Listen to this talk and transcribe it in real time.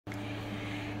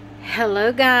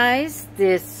Hello guys,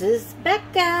 this is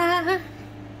Becca,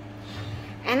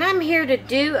 and I'm here to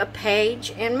do a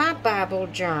page in my Bible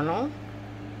journal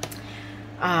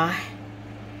and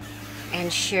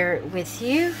share it with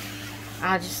you.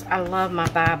 I love my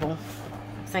Bible.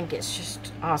 I think it's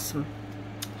just awesome.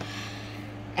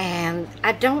 And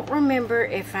I don't remember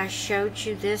if I showed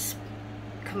you this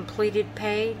completed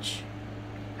page.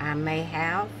 I may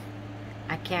have.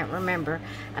 I can't remember.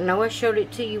 I know I showed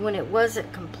it to you when it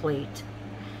wasn't complete,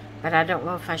 but I don't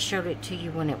know if I showed it to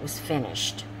you when it was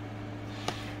finished.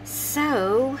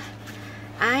 So,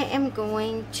 I am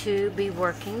going to be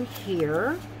working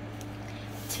here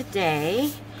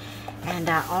today, and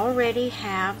I already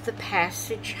have the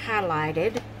passage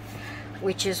highlighted,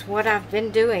 which is what I've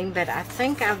been doing, but I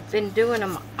think I've been doing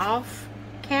them off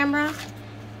camera.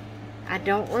 I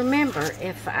don't remember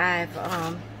if I've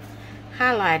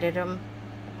highlighted them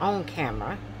on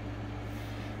camera.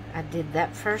 I did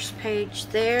that first page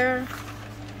there,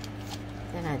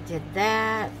 then I did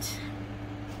that,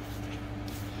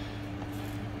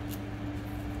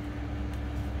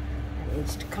 it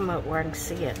needs to come up where I can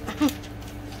see it.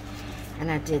 And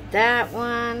I did that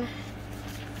one.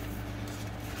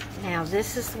 Now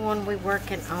this is the one we're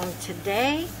working on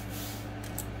today.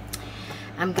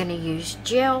 I'm going to use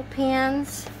gel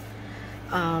pens.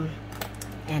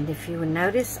 And if you would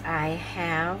notice, I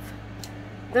have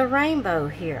the rainbow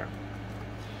here.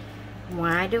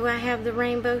 Why do I have the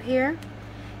rainbow here?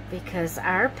 Because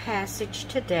our passage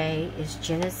today is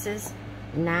Genesis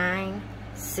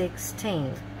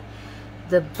 9:16.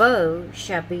 The bow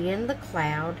shall be in the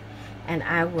cloud, and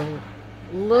I will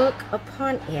look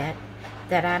upon it,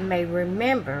 that I may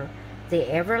remember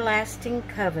the everlasting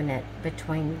covenant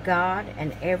between God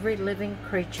and every living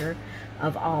creature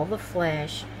of all the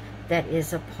flesh that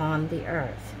is upon the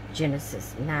earth.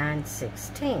 Genesis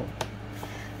 9:16.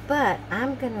 But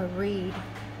I'm going to read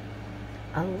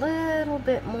a little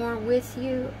bit more with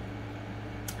you.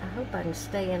 I hope I can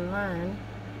stay in line.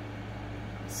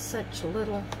 Such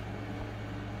little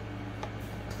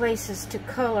places to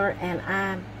color, and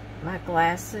my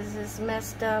glasses is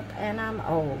messed up, and I'm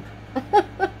old.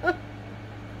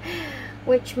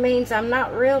 Which means I'm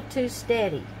not real too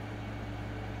steady.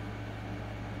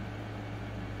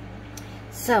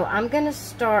 So I'm going to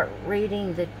start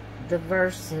reading the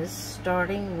verses,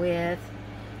 starting with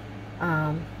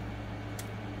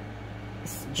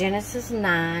Genesis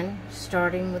 9,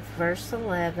 starting with verse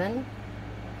 11.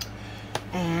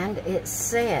 And it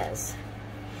says,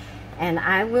 "And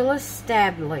I will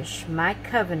establish my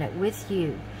covenant with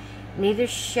you, neither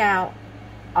shall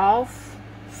all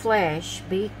flesh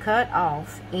be cut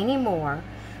off any more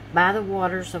by the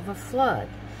waters of a flood,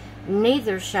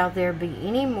 neither shall there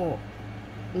any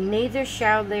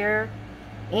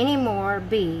more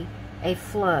be a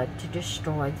flood to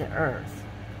destroy the earth."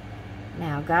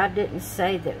 Now, God didn't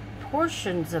say that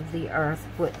portions of the earth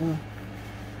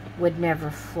would never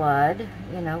flood.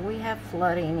 You know, we have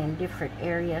flooding in different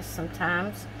areas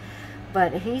sometimes,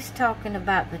 but he's talking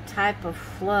about the type of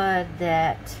flood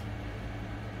that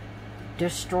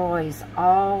destroys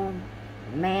all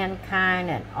mankind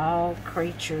and all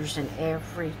creatures and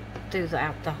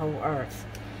throughout the whole earth.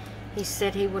 He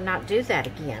said he would not do that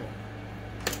again.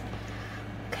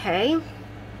 Okay.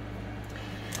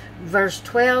 Verse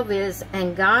 12 is,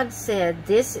 "And God said,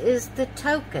 This is the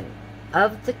token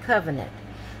of the covenant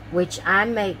which I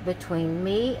make between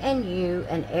me and you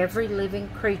and every living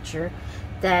creature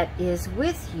that is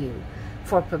with you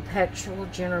for perpetual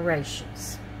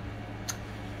generations."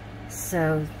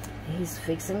 So he's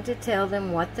fixing to tell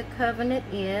them what the covenant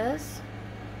is.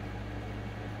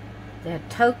 The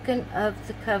token of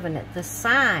the covenant, the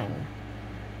sign,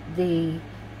 the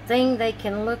thing they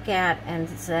can look at and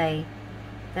say,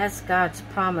 that's God's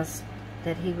promise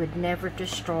that he would never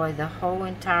destroy the whole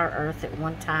entire earth at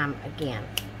one time again.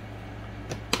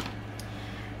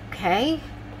 Okay,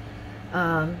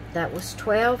 that was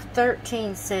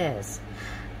 12:13 says,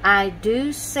 "I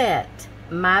do set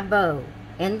my bow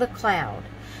in the cloud,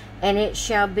 and it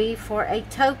shall be for a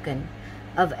token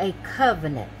of a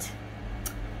covenant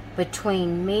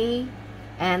between me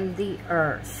and the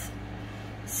earth."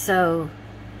 So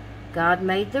God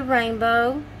made the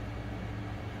rainbow.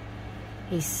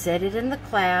 He set it in the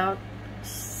cloud.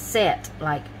 Set,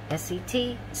 like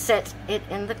S-E-T, set it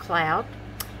in the cloud.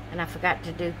 And I forgot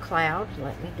to do cloud.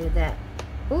 Let me do that.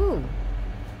 Ooh,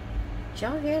 did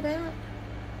y'all hear that?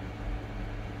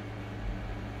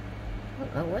 I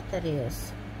don't know what that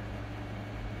is.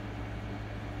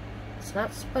 It's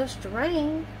not supposed to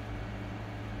rain.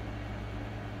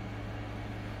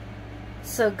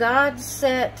 So God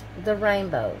set the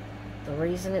rainbow. The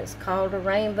reason it's called a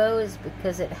rainbow is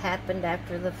because it happened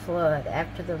after the flood,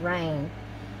 after the rain.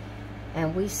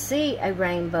 And we see a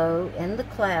rainbow in the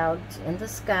clouds, in the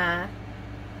sky,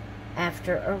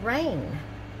 after a rain.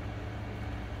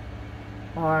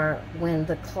 Or when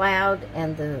the cloud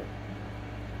and the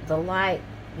light,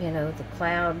 you know, the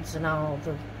clouds and all,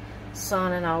 the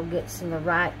sun and all gets in the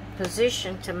right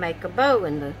position to make a bow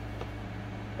in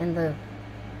the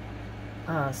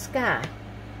sky.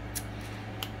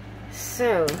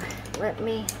 So let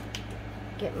me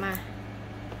get my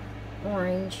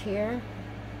orange here.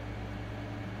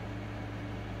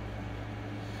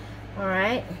 All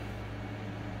right.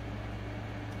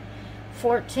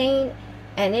 14,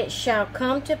 and it shall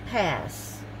come to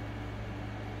pass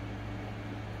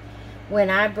when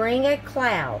I bring a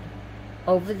cloud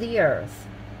over the earth,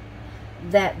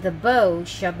 that the bow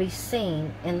shall be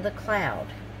seen in the cloud.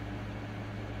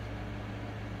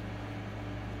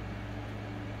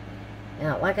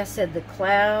 Now, like I said, the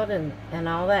cloud and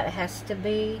all that has to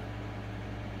be,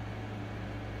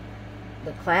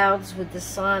 the clouds with the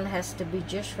sun has to be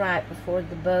just right before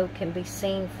the bow can be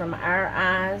seen from our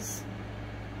eyes.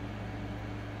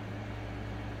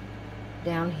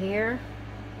 Down here.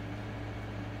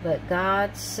 But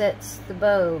God sets the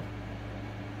bow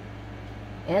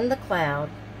in the cloud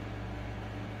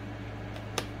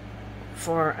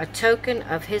for a token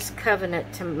of his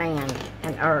covenant to man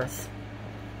and earth.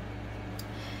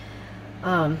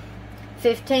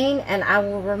 15, and I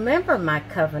will remember my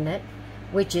covenant,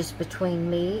 which is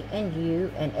between me and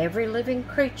you and every living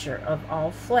creature of all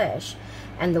flesh,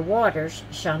 and the waters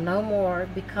shall no more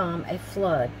become a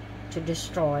flood to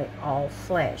destroy all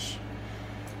flesh.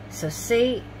 So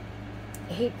see,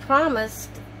 he promised,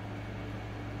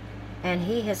 and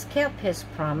he has kept his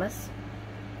promise.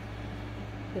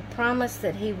 He promised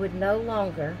that he would no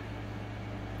longer,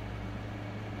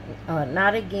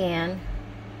 not again.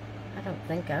 I don't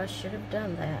think I should have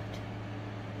done that.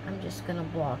 I'm just going to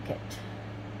block it,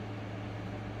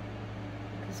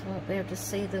 because I won't be able to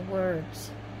see the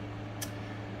words.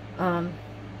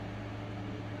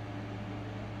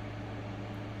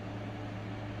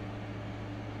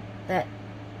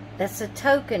 That's a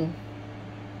token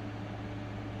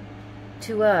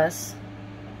to us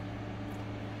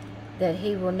that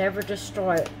he will never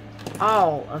destroy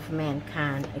all of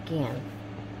mankind again.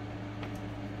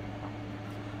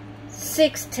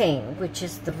 16, which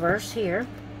is the verse here.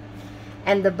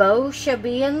 And the bow shall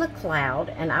be in the cloud,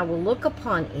 and I will look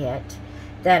upon it,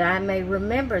 that I may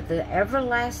remember the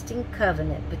everlasting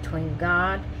covenant between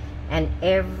God and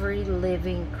every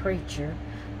living creature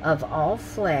of all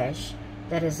flesh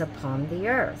that is upon the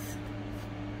earth.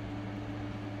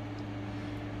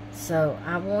 So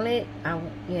I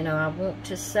want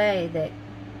to say that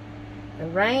the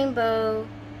rainbow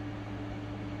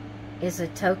is a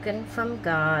token from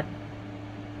God,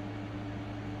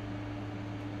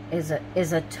 is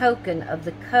a token of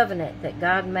the covenant that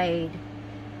God made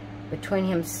between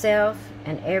himself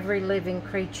and every living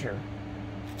creature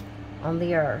on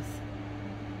the earth,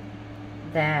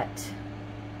 that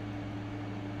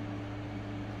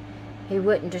he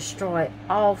wouldn't destroy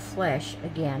all flesh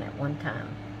again at one time.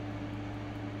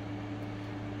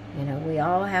 You know, we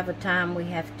all have a time we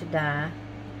have to die.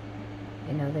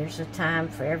 You know, there's a time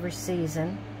for every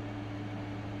season.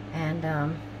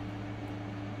 And,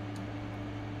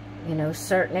 you know,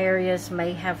 certain areas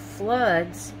may have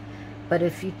floods, but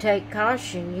if you take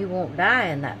caution, you won't die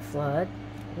in that flood.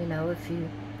 You know,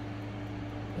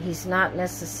 he's not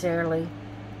necessarily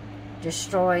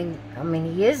destroying, I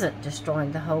mean, he isn't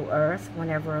destroying the whole earth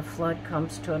whenever a flood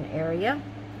comes to an area.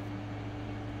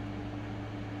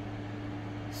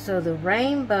 So the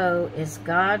rainbow is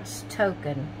God's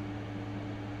token.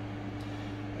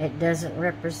 It doesn't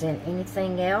represent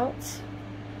anything else.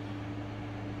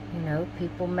 You know,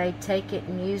 people may take it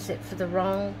and use it for the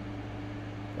wrong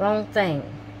thing.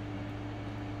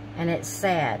 And it's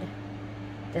sad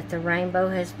that the rainbow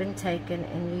has been taken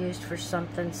and used for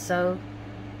something so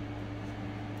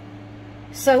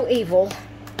evil.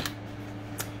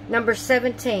 Number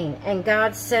 17, and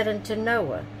God said unto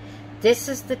Noah, this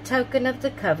is the token of the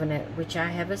covenant which I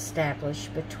have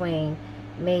established between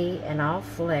me and all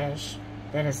flesh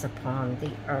that is upon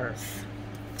the earth.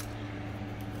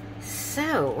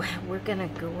 So, we're going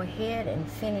to go ahead and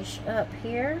finish up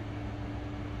here.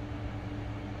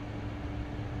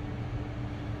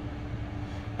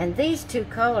 And these two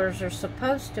colors are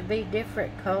supposed to be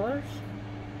different colors.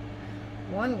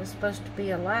 One was supposed to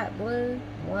be a light blue,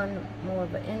 one more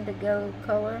of an indigo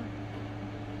color.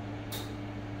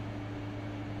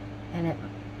 And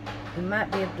you might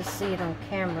be able to see it on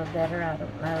camera better, I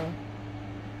don't know.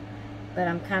 but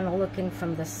I'm kind of looking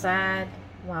from the side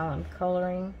while I'm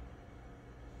coloring.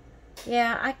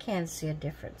 Yeah, I can see a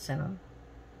difference in them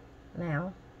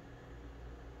now.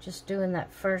 Just doing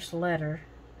that first letter,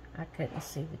 I couldn't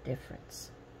see the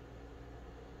difference.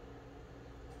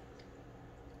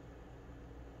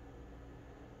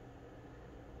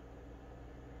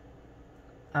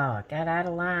 Oh, I got out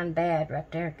of line bad right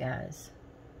there, guys.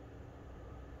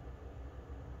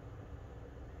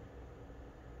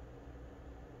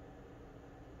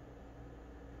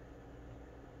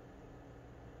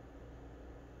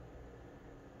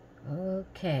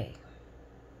 Okay.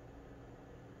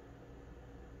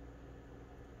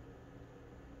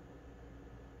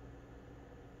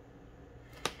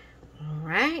 All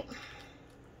right.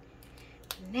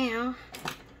 Now,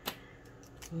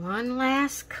 one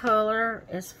last color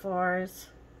as far as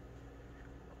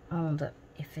on the,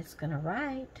 if it's gonna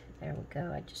write. There we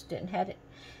go. I just didn't have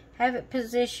it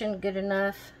positioned good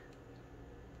enough.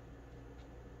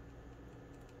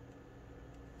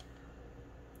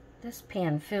 This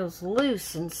pen feels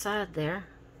loose inside there.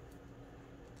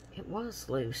 It was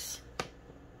loose.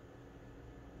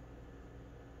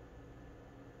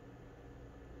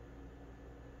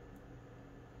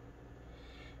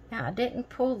 Now, I didn't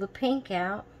pull the pink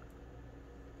out.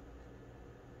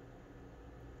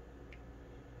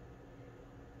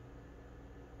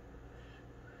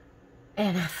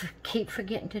 And I keep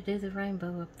forgetting to do the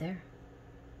rainbow up there.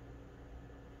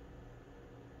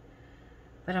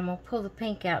 But I'm going to pull the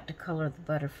pink out to color the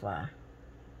butterfly.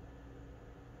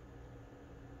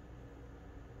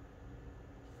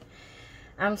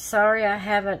 I'm sorry I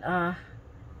haven't, that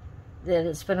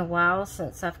it's been a while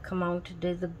since I've come on to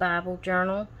do the Bible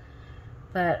journal.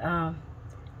 But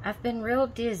I've been real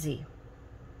dizzy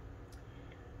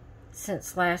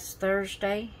since last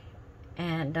Thursday.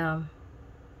 And I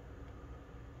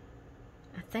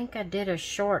think I did a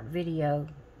short video,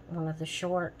 one of the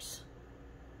shorts,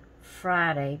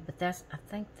 Friday, but I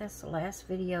think that's the last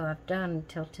video I've done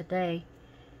until today.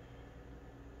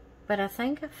 But I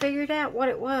think I figured out what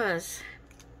it was.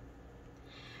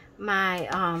 My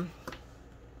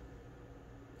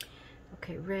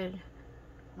okay, red,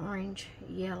 orange,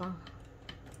 yellow,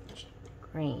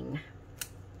 green.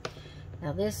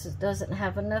 Now this doesn't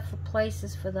have enough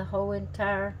places for the whole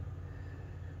entire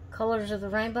colors of the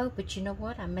rainbow, but you know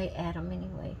what? I may add them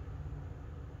anyway.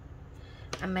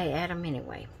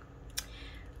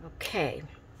 Okay,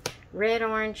 red,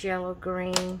 orange, yellow,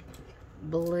 green,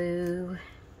 blue,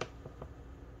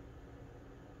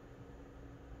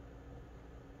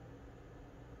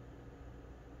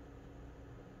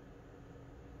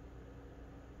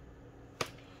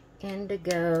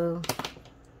 indigo,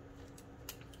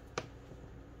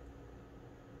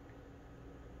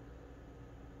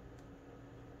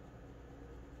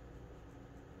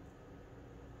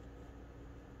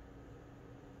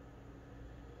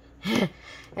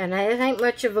 and it ain't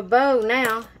much of a bow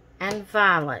now, and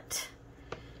violet.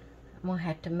 I'm gonna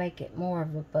have to make it more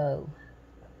of a bow.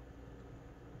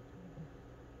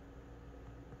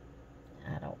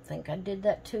 I don't think I did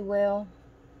that too well.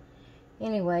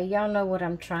 Anyway, y'all know what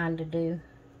I'm trying to do.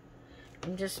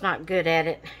 I'm just not good at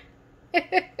it.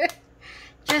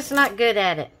 Just not good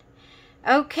at it.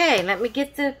 Okay, let me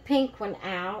get the pink one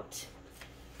out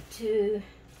to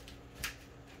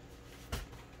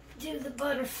do the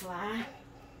butterfly.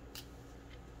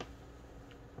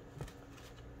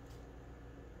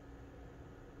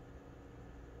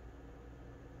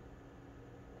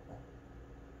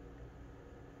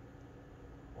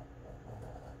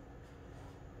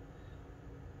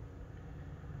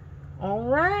 All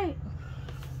right.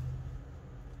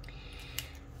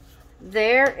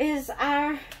 There is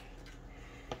our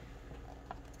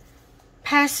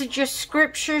passage of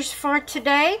scriptures for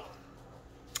today.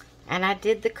 And I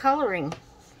did the coloring.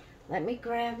 Let me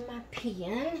grab my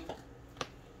pen.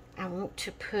 I want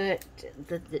to put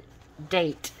the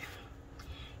date.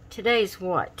 Today's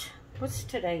what? What's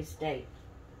today's date?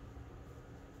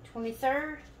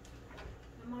 23rd?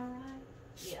 Am I right?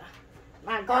 Yeah.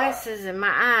 My glasses and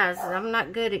my eyes, I'm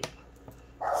not good at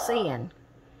seeing.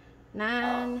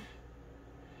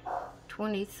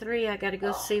 9/23, I gotta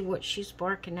go see what she's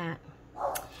barking at.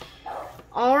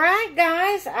 Alright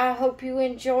guys, I hope you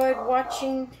enjoyed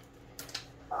watching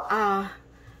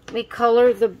me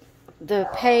color the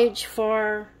page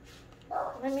for,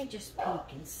 let me just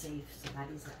peek and see if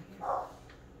somebody's out here.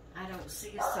 I don't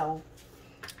see a soul.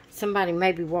 Somebody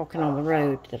may be walking on the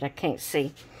road that I can't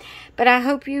see. But I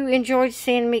hope you enjoyed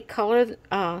seeing me color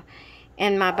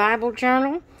in my Bible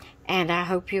journal. And I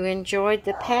hope you enjoyed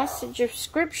the passage of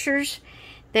scriptures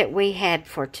that we had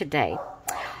for today.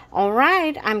 All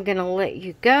right, I'm going to let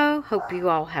you go. Hope you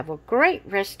all have a great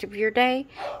rest of your day,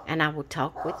 and I will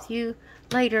talk with you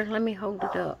later. Let me hold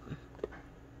it up.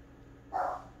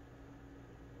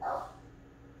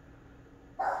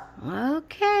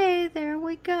 Okay, there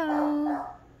we go.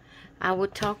 I will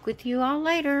talk with you all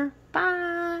later.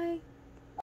 Bye.